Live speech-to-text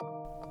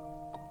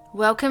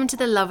Welcome to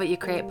the Love What You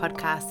Create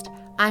podcast.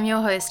 I'm your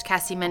host,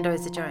 Cassie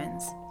Mendoza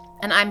Jones,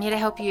 and I'm here to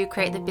help you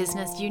create the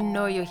business you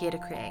know you're here to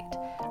create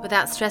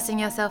without stressing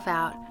yourself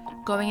out,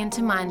 going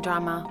into mind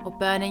drama, or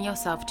burning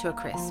yourself to a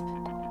crisp.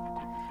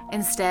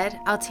 Instead,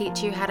 I'll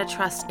teach you how to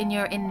trust in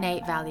your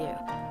innate value,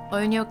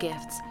 own your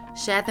gifts,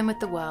 share them with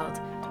the world,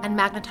 and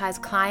magnetize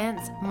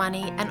clients,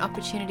 money, and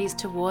opportunities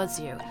towards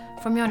you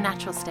from your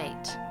natural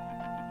state.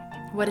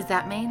 What does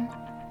that mean?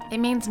 It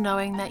means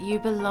knowing that you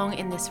belong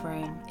in this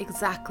room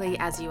exactly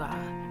as you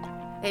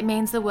are. It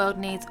means the world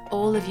needs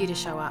all of you to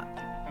show up.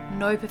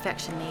 No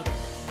perfection needed.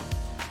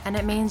 And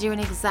it means you're in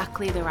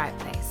exactly the right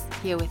place,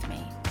 here with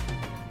me.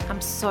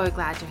 I'm so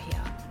glad you're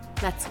here.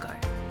 Let's go.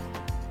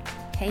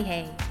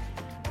 Hey.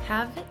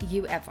 Have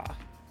you ever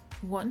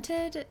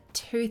wanted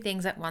two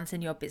things at once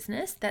in your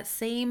business that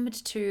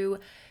seemed to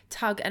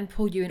tug and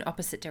pull you in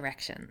opposite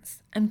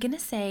directions? I'm going to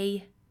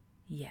say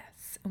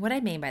yes. And what I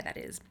mean by that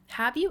is,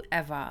 have you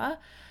ever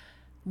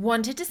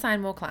wanted to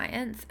sign more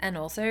clients and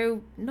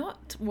also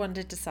not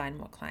wanted to sign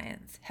more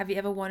clients? Have you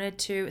ever wanted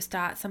to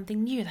start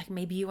something new? Like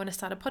maybe you want to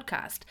start a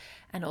podcast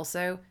and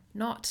also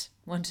not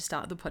want to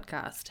start the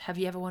podcast. Have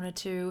you ever wanted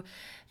to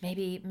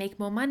maybe make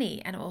more money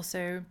and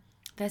also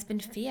there's been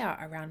fear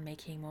around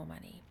making more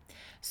money?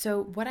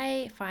 So what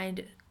I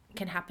find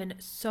can happen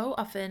so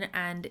often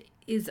and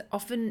is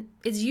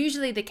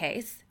usually the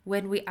case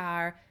when we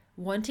are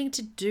wanting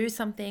to do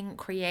something,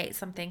 create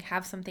something,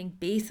 have something,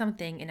 be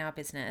something in our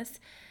business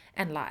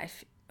and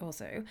life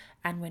also,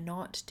 and we're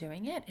not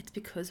doing it, it's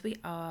because we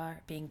are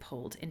being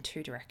pulled in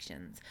two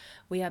directions.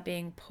 We are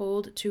being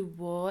pulled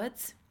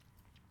towards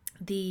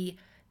the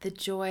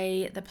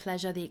joy, the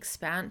pleasure, the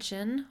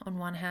expansion on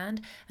one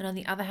hand, and on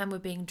the other hand, we're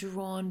being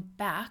drawn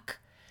back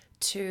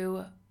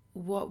to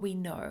what we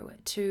know,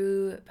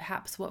 to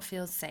perhaps what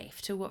feels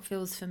safe, to what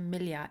feels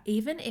familiar,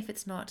 even if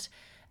it's not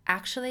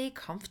actually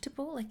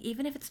comfortable, like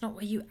even if it's not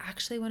where you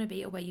actually want to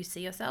be or where you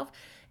see yourself.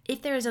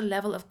 If there is a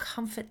level of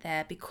comfort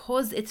there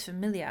because it's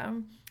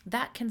familiar,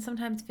 that can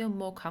sometimes feel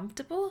more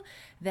comfortable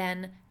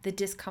than the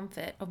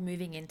discomfort of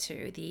moving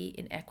into the,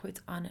 in air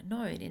quotes,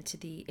 unknown, into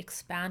the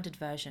expanded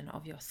version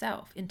of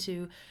yourself,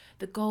 into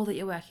the goal that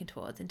you're working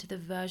towards, into the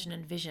version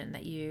and vision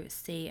that you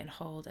see and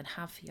hold and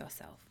have for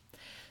yourself.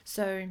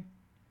 So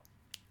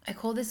I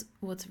call this,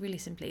 well, it's really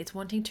simply, it's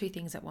wanting two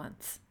things at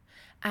once.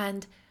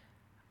 And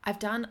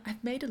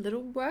I've made a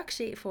little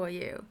worksheet for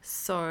you.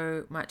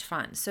 So much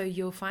fun. So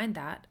you'll find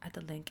that at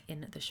the link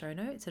in the show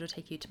notes. It'll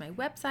take you to my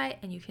website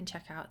and you can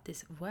check out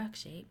this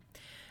worksheet.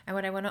 And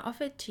what I want to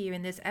offer to you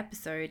in this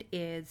episode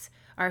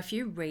are a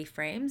few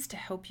reframes to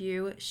help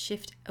you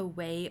shift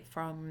away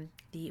from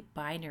the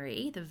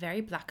binary, the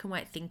very black and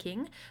white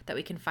thinking that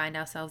we can find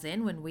ourselves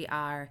in when we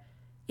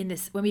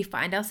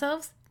find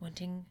ourselves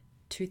wanting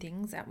two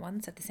things at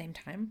once at the same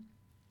time.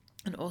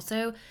 And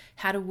also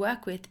how to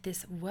work with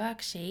this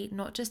worksheet,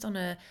 not just on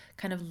a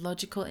kind of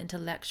logical,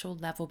 intellectual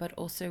level, but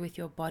also with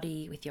your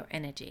body, with your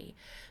energy.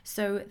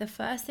 So the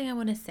first thing I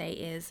want to say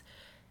is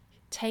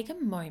take a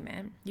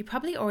moment. You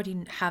probably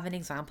already have an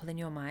example in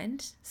your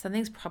mind.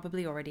 Something's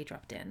probably already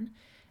dropped in.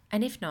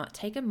 And if not,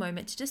 take a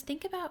moment to just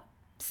think about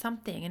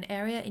something, an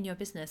area in your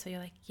business where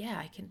you're like, yeah,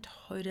 I can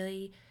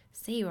totally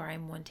see where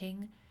I'm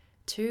wanting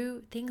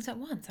two things at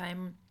once.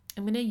 I'm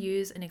going to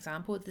use an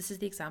example. This is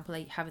the example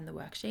I have in the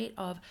worksheet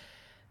of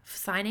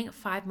signing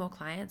 5 more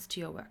clients to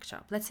your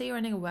workshop. Let's say you're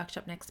running a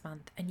workshop next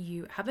month and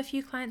you have a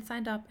few clients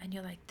signed up and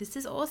you're like, this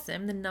is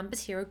awesome. The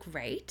numbers here are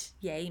great.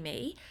 Yay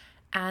me.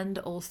 And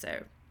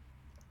also,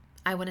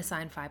 I want to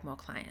sign 5 more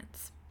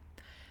clients.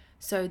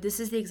 So this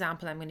is the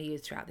example I'm going to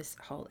use throughout this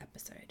whole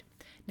episode.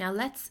 Now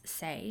let's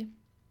say,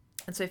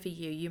 and so for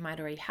you might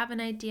already have an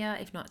idea.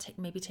 If not,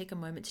 maybe take a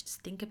moment to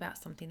just think about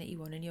something that you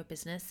want in your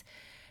business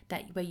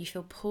where you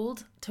feel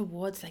pulled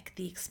towards like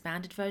the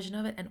expanded version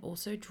of it and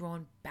also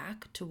drawn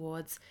back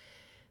towards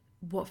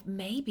what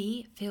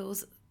maybe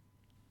feels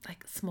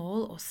like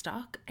small or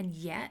stuck, and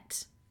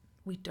yet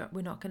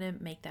we're not going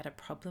to make that a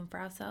problem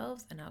for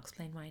ourselves, and I'll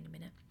explain why in a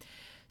minute.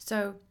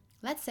 So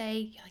let's say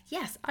you're like,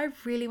 yes, I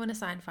really want to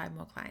sign 5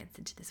 more clients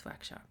into this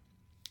workshop.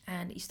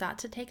 And you start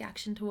to take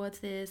action towards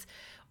this,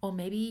 or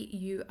maybe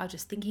you are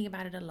just thinking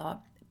about it a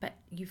lot, but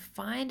you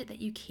find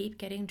that you keep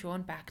getting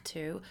drawn back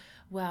to,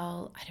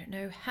 well, I don't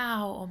know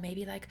how, or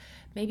maybe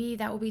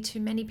that will be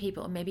too many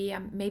people, or maybe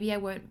I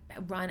won't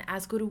run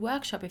as good a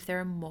workshop if there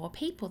are more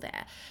people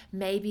there.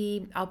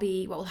 Maybe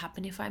what will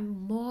happen if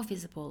I'm more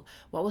visible?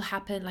 What will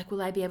happen? Like,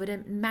 will I be able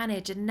to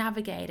manage and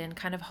navigate and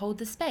kind of hold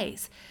the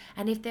space?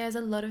 And if there's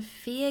a lot of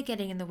fear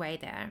getting in the way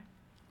there,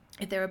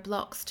 if there are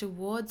blocks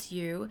towards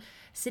you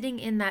sitting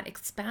in that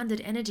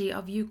expanded energy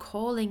of you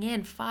calling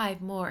in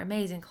 5 more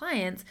amazing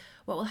clients,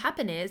 what will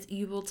happen is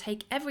you will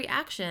take every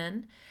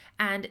action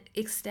and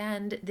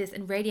extend this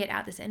and radiate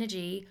out this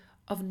energy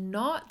of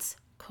not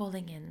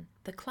calling in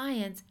the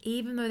clients,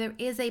 even though there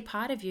is a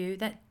part of you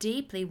that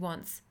deeply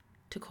wants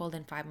to call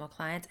in 5 more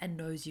clients and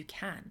knows you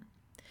can.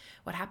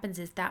 What happens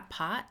is that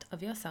part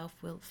of yourself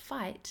will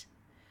fight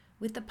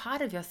with the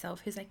part of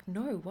yourself who's like,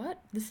 no,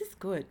 what? This is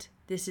good.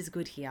 This is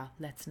good here.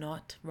 Let's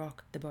not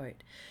rock the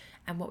boat.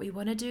 And what we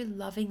want to do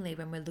lovingly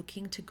when we're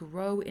looking to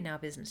grow in our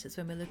businesses,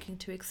 when we're looking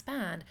to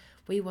expand,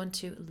 we want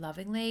to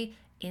lovingly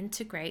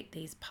integrate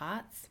these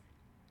parts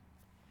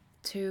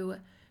to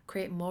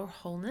create more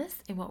wholeness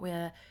in what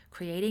we're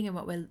creating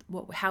and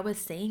how we're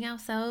seeing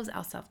ourselves,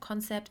 our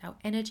self-concept, our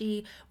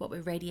energy, what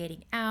we're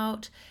radiating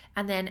out.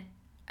 And then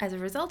as a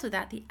result of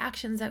that, the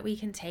actions that we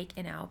can take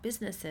in our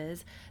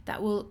businesses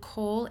that will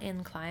call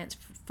in clients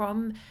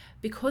from,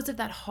 because of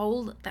that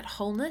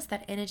wholeness,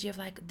 that energy of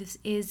like, this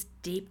is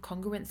deep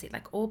congruency.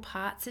 Like all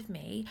parts of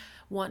me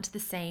want the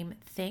same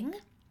thing.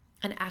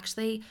 And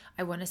actually,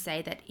 I want to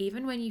say that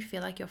even when you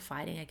feel like you're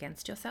fighting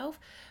against yourself,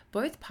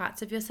 both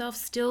parts of yourself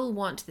still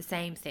want the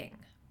same thing.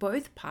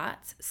 Both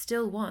parts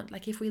still want,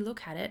 like if we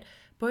look at it,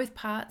 both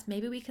parts,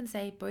 maybe we can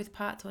say both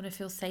parts want to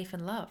feel safe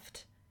and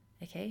loved.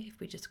 Okay, if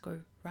we just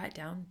go right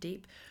down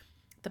deep,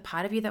 the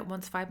part of you that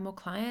wants 5 more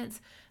clients,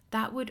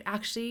 that would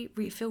actually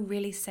feel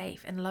really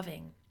safe and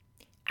loving.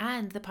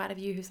 And the part of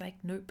you who's like,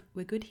 nope,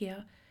 we're good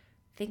here,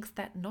 thinks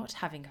that not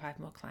having 5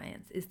 more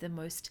clients is the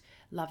most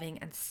loving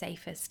and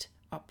safest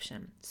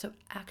option. So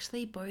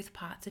actually both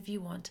parts of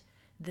you want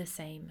the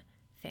same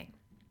thing.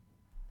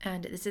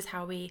 And this is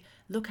how we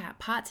look at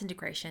parts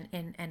integration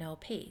in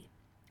NLP,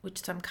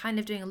 so I'm kind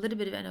of doing a little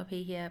bit of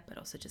NLP here, but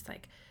also just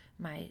like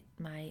my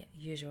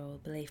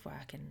usual belief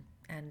work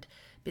and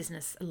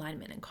business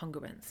alignment and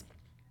congruence.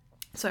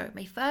 So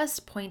my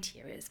first point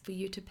here is for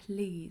you to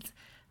please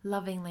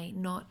lovingly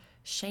not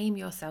shame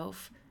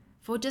yourself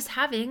for just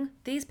having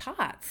these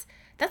parts.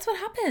 That's what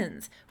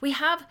happens. We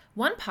have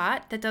one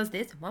part that does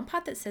this, one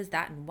part that says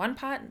that, and one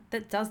part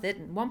that does it,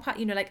 and one part,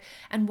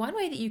 and one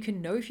way that you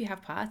can know if you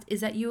have parts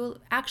is that you'll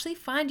actually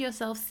find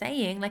yourself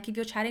saying, like if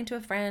you're chatting to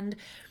a friend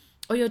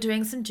or you're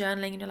doing some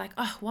journaling and you're like,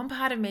 oh, one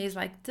part of me is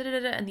like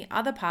da-da-da-da, and the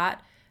other part,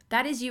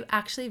 that is you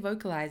actually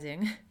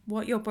vocalizing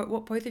what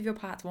both of your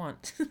parts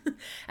want.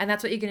 And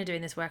that's what you're going to do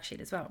in this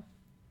worksheet as well.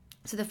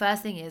 So the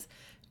first thing is,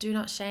 do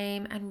not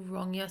shame and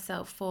wrong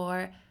yourself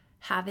for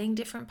having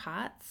different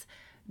parts.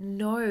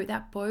 Know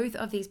that both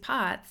of these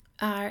parts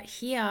are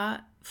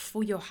here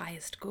for your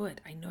highest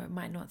good. I know it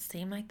might not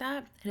seem like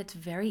that, and it's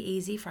very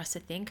easy for us to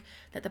think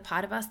that the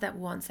part of us that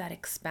wants that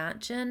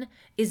expansion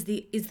is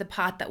the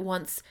part that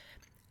wants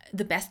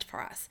the best for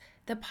us.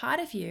 The part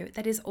of you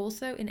that is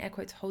also, in air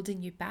quotes,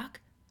 holding you back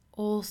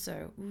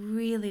also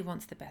really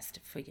wants the best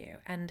for you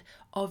and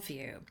of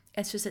you.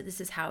 It's just that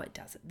this is how it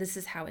does it. This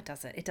is how it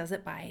does it. It does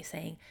it by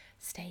saying,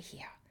 stay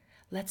here.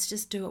 Let's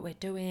just do what we're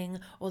doing,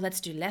 or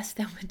let's do less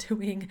than we're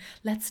doing.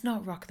 Let's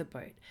not rock the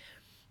boat.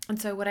 And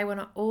so what I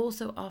want to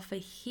also offer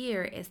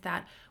here is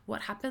that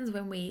what happens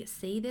when we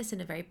see this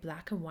in a very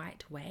black and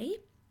white way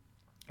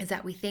is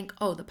that we think,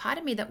 oh, the part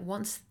of me that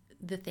wants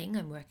the thing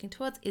I'm working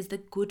towards is the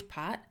good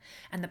part,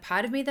 and the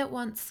part of me that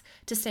wants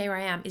to stay where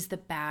I am is the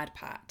bad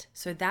part.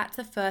 So that's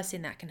the first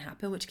thing that can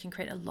happen, which can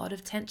create a lot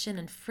of tension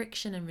and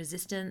friction and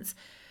resistance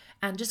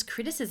and just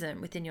criticism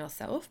within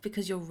yourself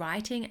because you're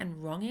righting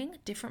and wronging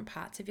different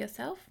parts of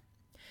yourself.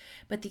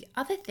 But the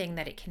other thing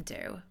that it can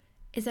do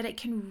is that it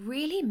can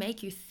really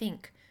make you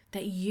think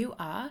that you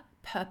are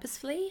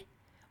purposefully,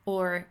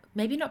 or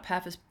maybe not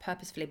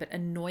purposefully, but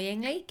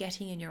annoyingly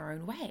getting in your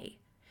own way,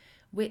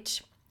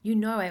 which,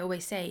 I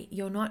always say,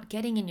 you're not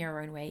getting in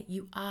your own way,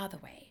 you are the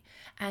way.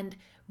 And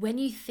when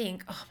you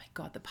think, oh my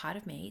God, the part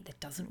of me that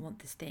doesn't want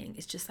this thing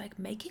is just like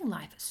making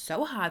life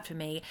so hard for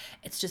me,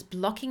 it's just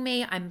blocking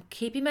me, I'm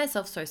keeping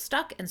myself so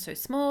stuck and so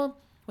small,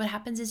 what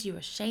happens is you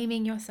are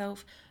shaming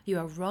yourself, you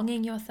are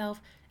wronging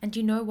yourself, and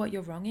you know what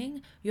you're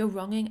wronging? You're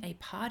wronging a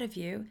part of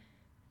you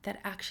that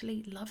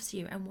actually loves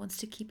you and wants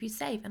to keep you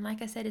safe. And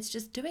like I said, it's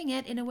just doing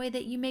it in a way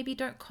that you maybe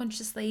don't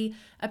consciously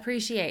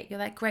appreciate. You're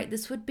like, great,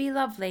 this would be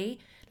lovely.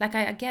 Like,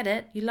 I get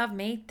it. You love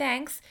me.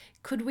 Thanks.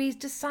 Could we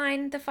just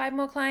sign the 5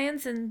 more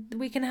clients and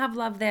we can have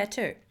love there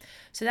too?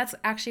 So that's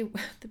actually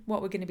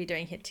what we're going to be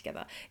doing here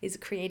together, is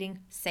creating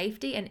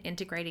safety and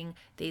integrating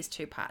these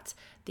two parts.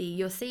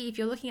 You'll see if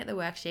you're looking at the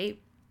worksheet,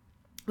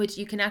 which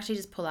you can actually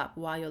just pull up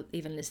while you're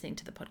even listening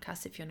to the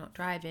podcast if you're not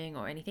driving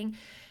or anything,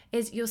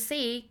 is you'll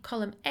see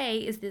column A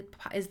is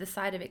the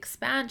side of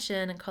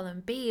expansion and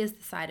column B is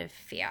the side of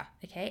fear,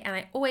 okay? And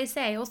I always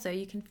say also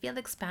you can feel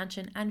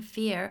expansion and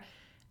fear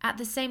at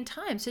the same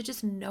time. So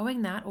just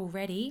knowing that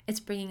already,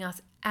 it's bringing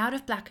us out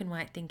of black and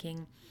white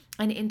thinking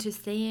and into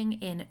seeing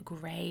in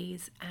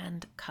grays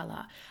and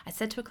color. I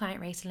said to a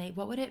client recently,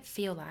 what would it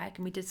feel like?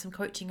 And we did some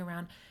coaching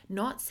around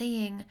not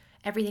seeing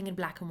everything in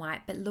black and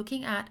white, but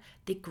looking at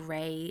the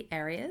gray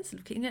areas,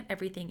 looking at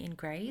everything in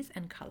grays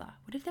and color.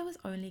 What if there was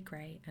only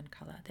gray and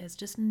color? There's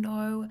just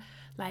no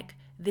like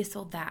this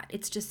or that.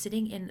 It's just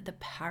sitting in the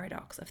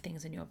paradox of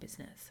things in your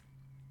business.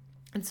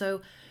 And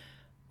so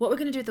what we're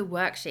going to do with the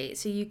worksheet,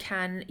 so you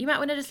might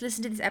want to just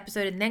listen to this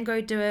episode and then go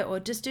do it, or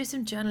just do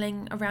some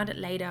journaling around it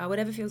later,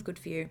 whatever feels good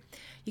for you.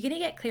 You're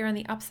going to get clear on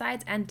the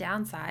upsides and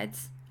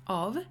downsides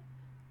of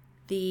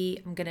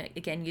I'm going to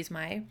again use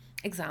my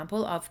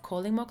example of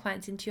calling more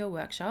clients into your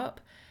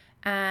workshop,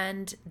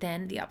 and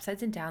then the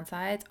upsides and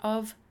downsides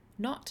of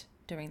not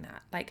doing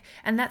that.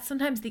 And that's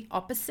sometimes the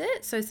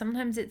opposite. So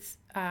sometimes it's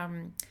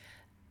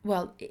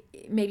well,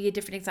 maybe a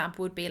different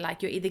example would be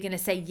like you're either going to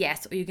say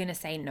yes or you're going to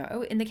say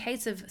no. In the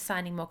case of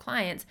signing more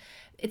clients,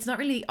 it's not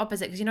really the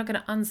opposite because you're not going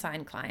to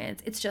unsign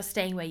clients. It's just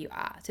staying where you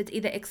are. So it's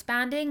either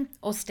expanding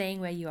or staying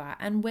where you are.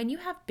 And when you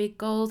have big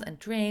goals and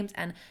dreams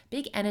and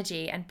big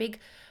energy and big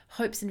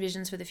hopes and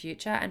visions for the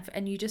future,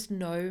 and you just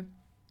know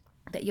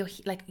that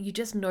you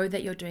just know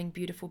that you're doing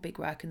beautiful big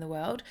work in the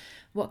world,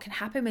 what can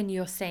happen when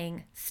you're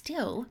staying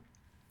still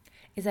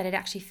is that it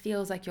actually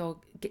feels like you're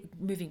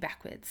moving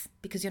backwards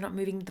because you're not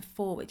moving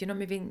forward. You're not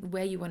moving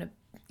where you want to,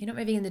 you're not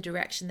moving in the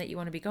direction that you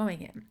want to be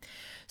going in.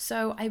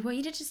 So I want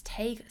you to just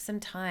take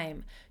some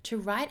time to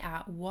write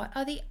out what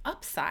are the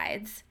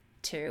upsides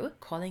to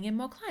calling in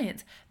more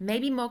clients.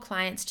 Maybe more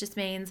clients just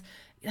means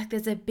like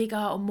there's a bigger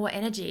or more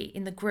energy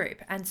in the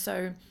group. And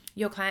so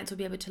your clients will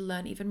be able to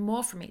learn even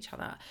more from each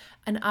other.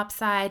 An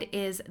upside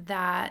is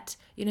that,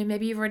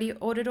 maybe you've already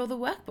ordered all the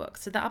workbooks.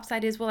 So the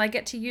upside is, well, I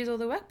get to use all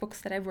the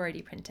workbooks that I've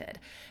already printed.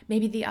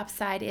 Maybe the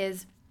upside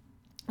is,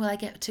 well, I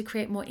get to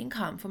create more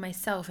income for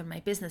myself and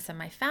my business and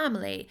my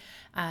family.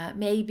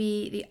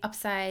 Maybe the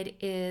upside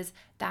is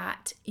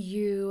that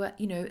you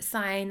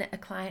sign a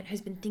client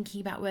who's been thinking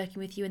about working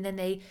with you and then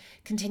they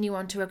continue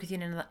on to work with you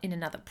in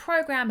another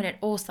program, and it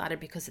all started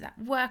because of that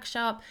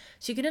workshop.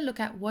 So you're going to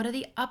look at what are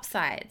the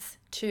upsides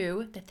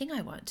to the thing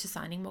I want, to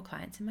signing more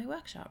clients in my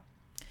workshop.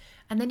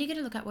 And then you're going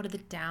to look at what are the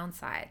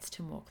downsides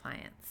to more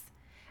clients.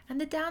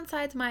 And the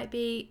downsides might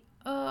be,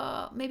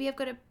 maybe I've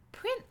got to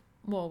print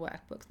more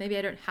workbooks. Maybe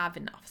I don't have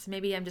enough. So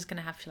maybe I'm just going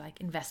to have to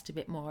invest a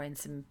bit more in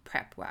some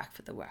prep work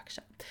for the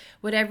workshop,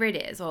 whatever it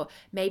is. Or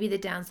maybe the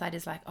downside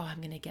is I'm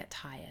going to get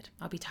tired.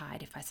 I'll be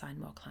tired if I sign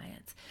more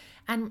clients.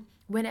 And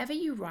whenever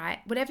you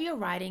write, whatever you're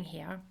writing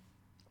here,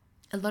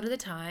 a lot of the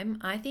time,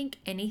 I think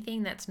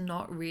anything that's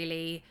not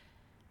really,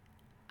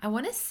 I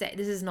want to say,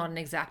 this is not an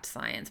exact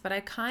science, but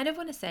I kind of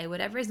want to say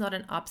whatever is not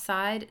an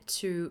upside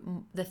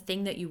to the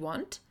thing that you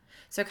want.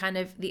 So kind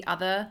of the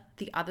other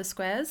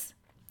squares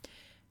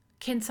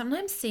can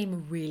sometimes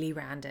seem really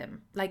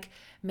random. Like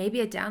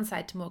maybe a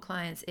downside to more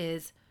clients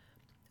is,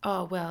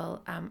 I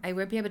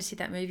won't be able to see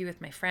that movie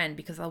with my friend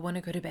because I'll want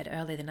to go to bed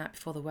early the night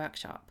before the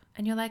workshop.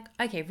 And you're like,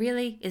 okay,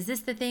 really? Is this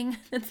the thing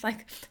that's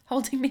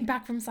holding me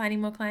back from signing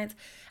more clients?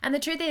 And the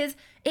truth is,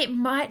 it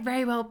might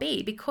very well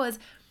be, because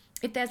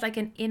if there's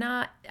an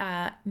inner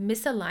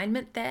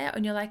misalignment there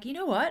and you're like, you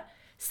know what?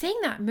 Seeing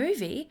that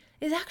movie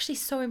is actually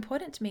so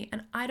important to me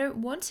and I don't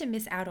want to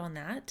miss out on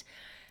that,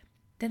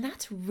 then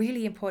that's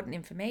really important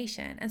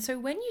information. And so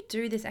when you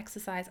do this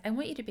exercise, I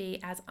want you to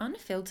be as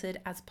unfiltered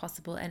as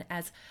possible and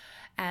as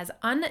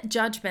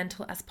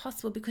unjudgmental as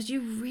possible, because you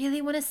really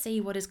want to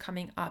see what is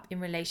coming up in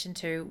relation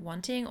to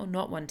wanting or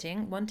not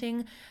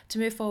wanting to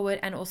move forward,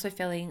 and also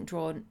feeling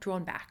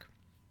drawn back.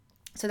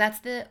 So that's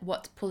the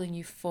what's pulling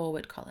you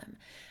forward column.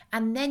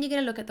 And then you're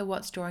going to look at the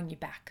what's drawing you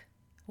back.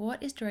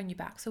 What is drawing you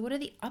back? So what are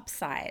the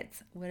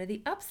upsides? What are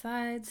the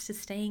upsides to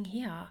staying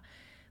here?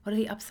 What are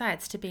the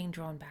upsides to being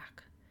drawn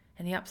back?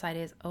 And the upside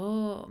is,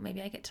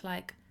 maybe I get to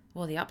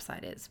the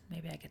upside is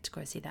maybe I get to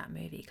go see that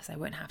movie because I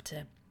won't have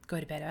to go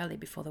to bed early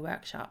before the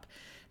workshop.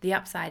 The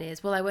upside is,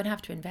 I won't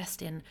have to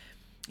invest in,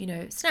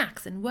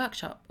 snacks and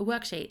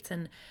worksheets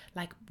and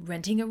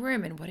renting a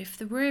room. And what if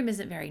the room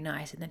isn't very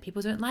nice and then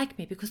people don't like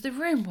me because the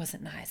room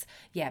wasn't nice?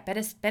 Yeah,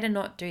 better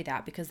not do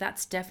that, because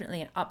that's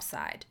definitely an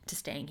upside to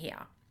staying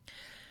here.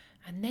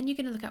 And then you're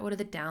going to look at what are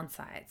the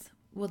downsides.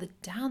 Well, the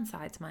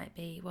downsides might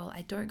be,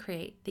 I don't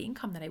create the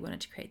income that I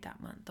wanted to create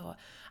that month, or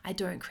I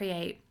don't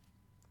create,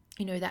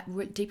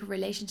 that deeper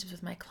relationships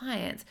with my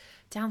clients.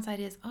 Downside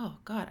is, oh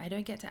God, I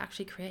don't get to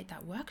actually create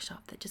that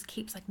workshop that just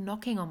keeps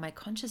knocking on my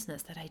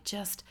consciousness that I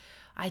just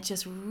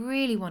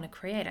really want to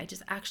create. I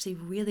just actually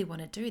really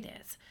want to do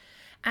this.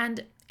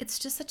 And it's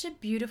just such a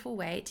beautiful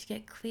way to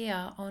get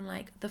clear on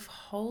the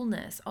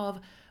wholeness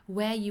of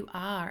where you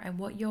are and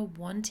what you're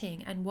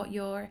wanting and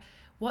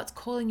what's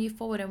calling you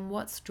forward and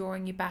what's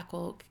drawing you back,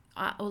 or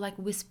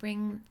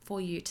whispering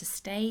for you to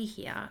stay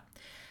here.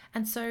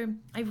 And so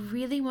I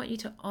really want you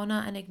to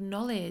honor and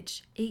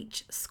acknowledge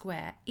each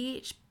square,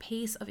 each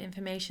piece of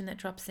information that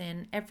drops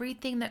in,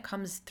 everything that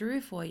comes through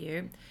for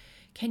you.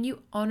 Can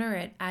you honor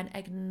it and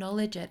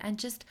acknowledge it and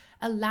just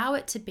allow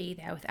it to be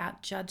there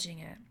without judging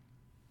it?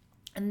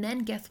 And then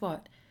guess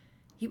what?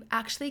 You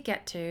actually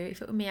get to,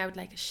 if it were me, I would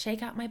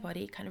shake out my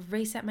body, kind of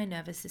reset my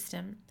nervous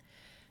system.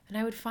 And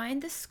I would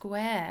find the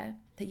square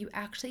that you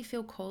actually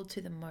feel called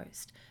to the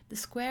most. The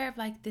square of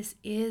this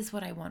is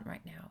what I want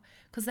right now.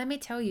 Because let me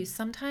tell you,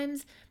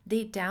 sometimes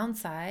the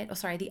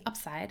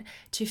upside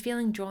to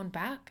feeling drawn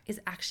back is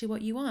actually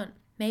what you want.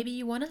 Maybe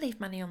you want to leave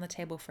money on the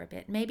table for a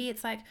bit. Maybe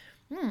it's I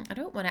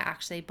don't want to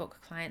actually book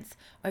clients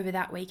over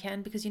that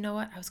weekend because you know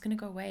what? I was going to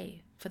go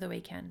away for the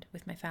weekend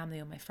with my family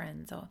or my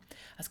friends, or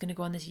I was going to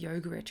go on this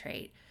yoga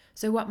retreat.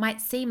 So what might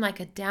seem like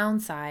a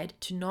downside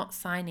to not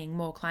signing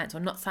more clients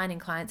or not signing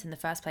clients in the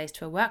first place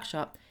to a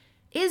workshop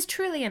is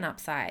truly an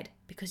upside,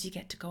 because you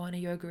get to go on a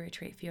yoga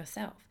retreat for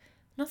yourself.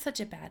 Not such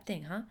a bad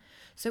thing, huh?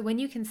 So when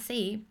you can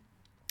see,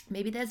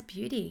 maybe there's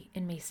beauty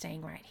in me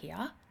staying right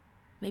here.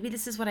 Maybe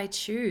this is what I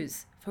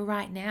choose for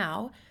right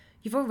now.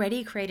 you've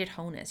already created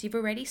wholeness. You've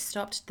already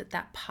stopped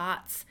that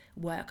parts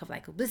work of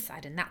like this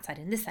side and that side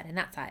and this side and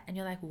that side. And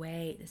you're like,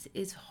 wait, this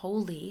is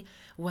wholly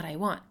what I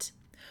want.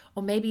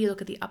 Or maybe you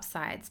look at the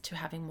upsides to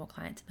having more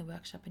clients in the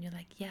workshop and you're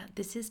like, yeah,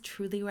 this is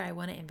truly where I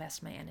want to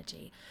invest my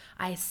energy.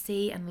 I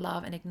see and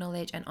love and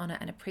acknowledge and honor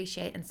and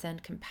appreciate and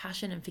send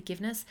compassion and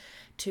forgiveness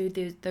to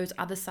those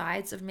other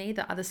sides of me,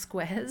 the other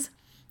squares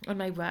on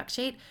my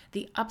worksheet.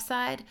 The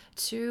upside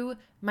to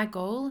my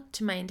goal,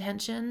 to my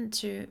intention,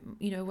 to,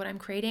 what I'm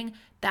creating,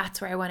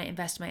 that's where I want to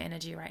invest my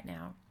energy right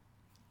now.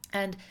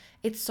 And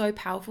it's so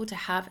powerful to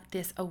have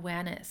this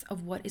awareness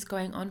of what is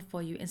going on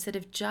for you instead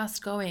of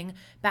just going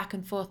back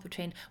and forth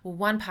between, well,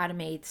 one part of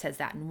me says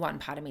that and one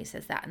part of me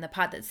says that, and the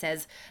part that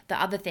says the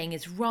other thing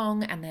is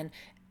wrong, and then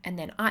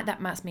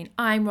that must mean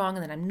I'm wrong,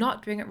 and then I'm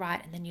not doing it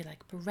right, and then you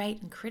like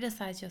berate and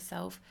criticize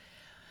yourself.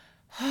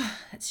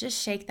 Let's just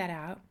shake that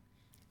out.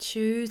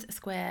 Choose a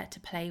square to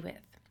play with.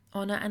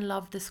 Honor and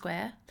love the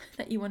square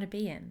that you want to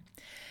be in.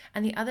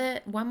 And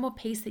one more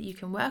piece that you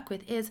can work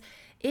with is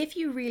if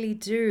you really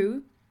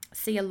do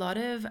see a lot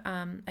of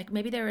like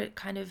maybe the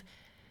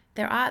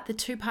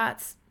two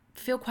parts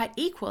feel quite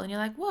equal, and you're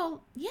like,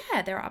 well,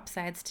 yeah, there are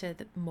upsides to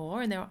the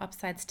more and there are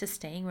upsides to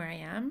staying where I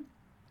am,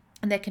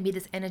 and there can be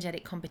this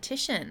energetic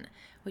competition,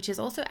 which is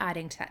also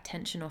adding to that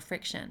tension or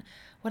friction.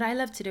 What I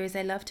love to do is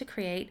I love to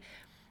create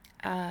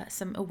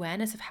some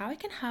awareness of how I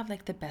can have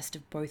like the best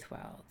of both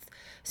worlds.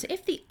 So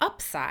if the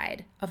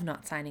upside of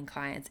not signing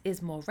clients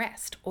is more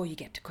rest, or you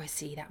get to go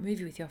see that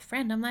movie with your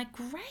friend, I'm like,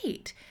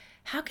 great,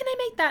 how can I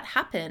make that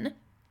happen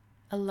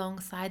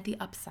alongside the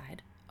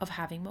upside of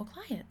having more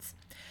clients?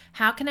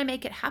 How can I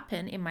make it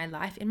happen in my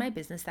life, in my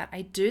business, that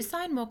I do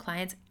sign more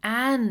clients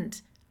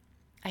and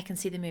I can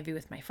see the movie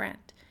with my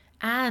friend,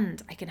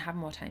 and I can have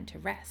more time to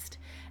rest,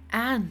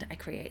 and I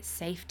create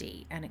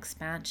safety and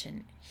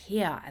expansion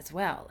here as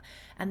well?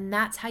 And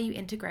that's how you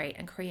integrate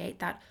and create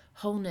that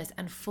wholeness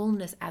and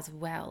fullness as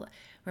well.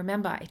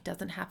 Remember, it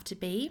doesn't have to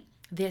be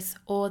this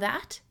or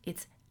that,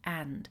 it's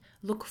and.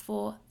 Look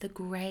for the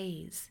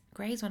grays.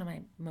 Gray is one of my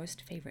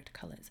most favorite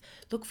colors.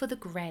 Look for the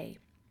gray.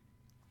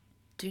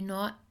 Do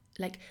not,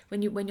 like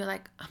when you're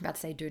like, I'm about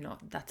to say do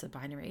not, that's a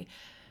binary.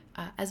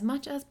 As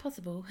much as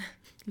possible,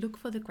 look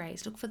for the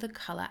grays, look for the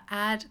color,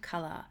 add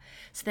color,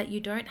 so that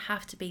you don't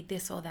have to be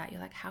this or that. You're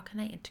like, how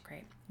can I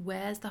integrate?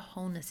 Where's the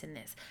wholeness in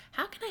this?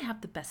 How can I have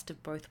the best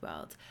of both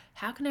worlds?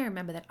 How can I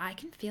remember that I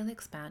can feel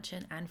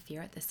expansion and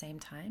fear at the same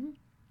time?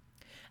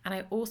 And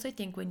I also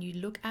think when you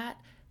look at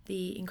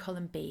in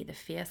column B, the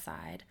fear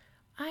side,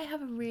 I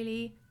have a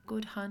really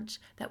good hunch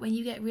that when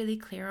you get really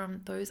clear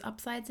on those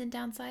upsides and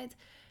downsides,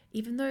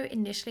 even though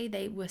initially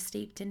they were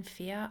steeped in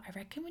fear, I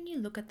reckon when you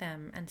look at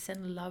them and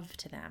send love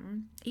to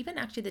them, even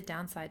actually the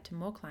downside to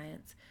more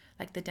clients,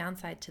 like the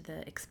downside to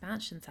the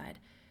expansion side,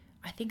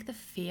 I think the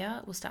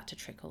fear will start to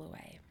trickle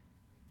away.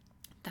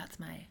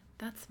 That's my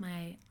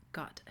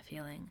gut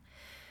feeling.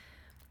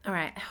 All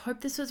right, I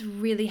hope this was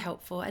really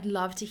helpful. I'd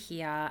love to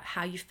hear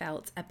how you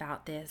felt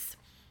about this.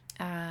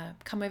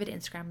 Come over to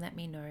Instagram, let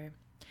me know.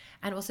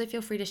 And also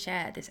feel free to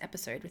share this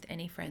episode with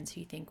any friends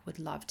who you think would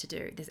love to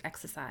do this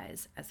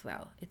exercise as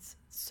well. It's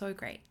so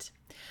great.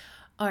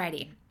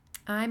 Alrighty,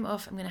 I'm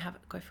off. I'm going to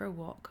go for a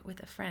walk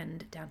with a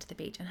friend down to the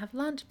beach and have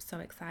lunch. I'm so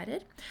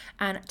excited.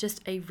 And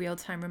just a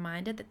real-time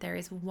reminder that there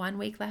is 1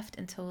 week left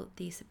until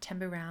the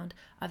September round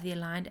of the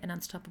Aligned and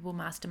Unstoppable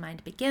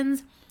Mastermind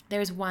begins. There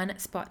is 1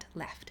 spot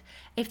left.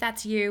 If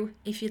that's you,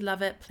 if you'd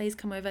love it, please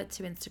come over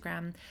to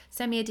Instagram,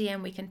 send me a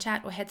DM, we can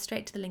chat, or head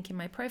straight to the link in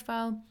my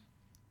profile,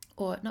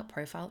 or not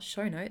profile,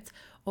 show notes,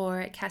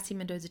 or at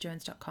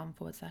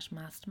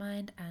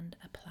CassieMendozaJones.com/mastermind and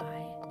apply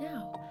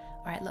now.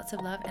 All right, lots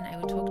of love, and I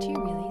will talk to you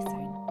really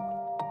soon.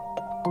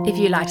 If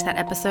you liked that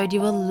episode,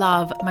 you will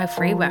love my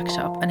free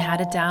workshop on how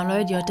to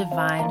download your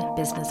divine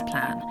business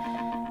plan.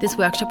 This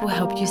workshop will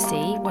help you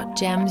see what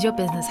gems your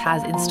business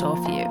has in store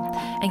for you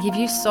and give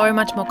you so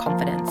much more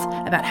confidence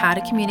about how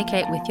to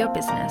communicate with your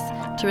business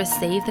to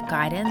receive the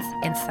guidance,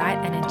 insight,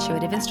 and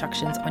intuitive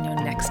instructions on your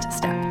next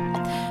step.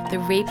 The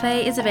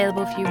replay is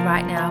available for you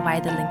right now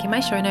via the link in my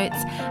show notes.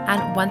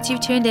 And once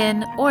you've tuned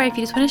in, or if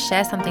you just want to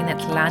share something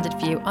that's landed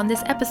for you on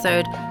this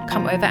episode,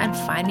 come over and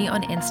find me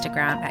on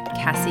Instagram at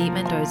Cassie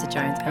Mendoza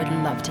Jones. I would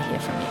love to hear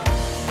from you.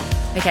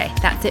 Okay,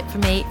 that's it for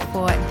me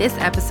for this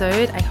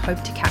episode. I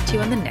hope to catch you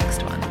on the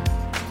next one.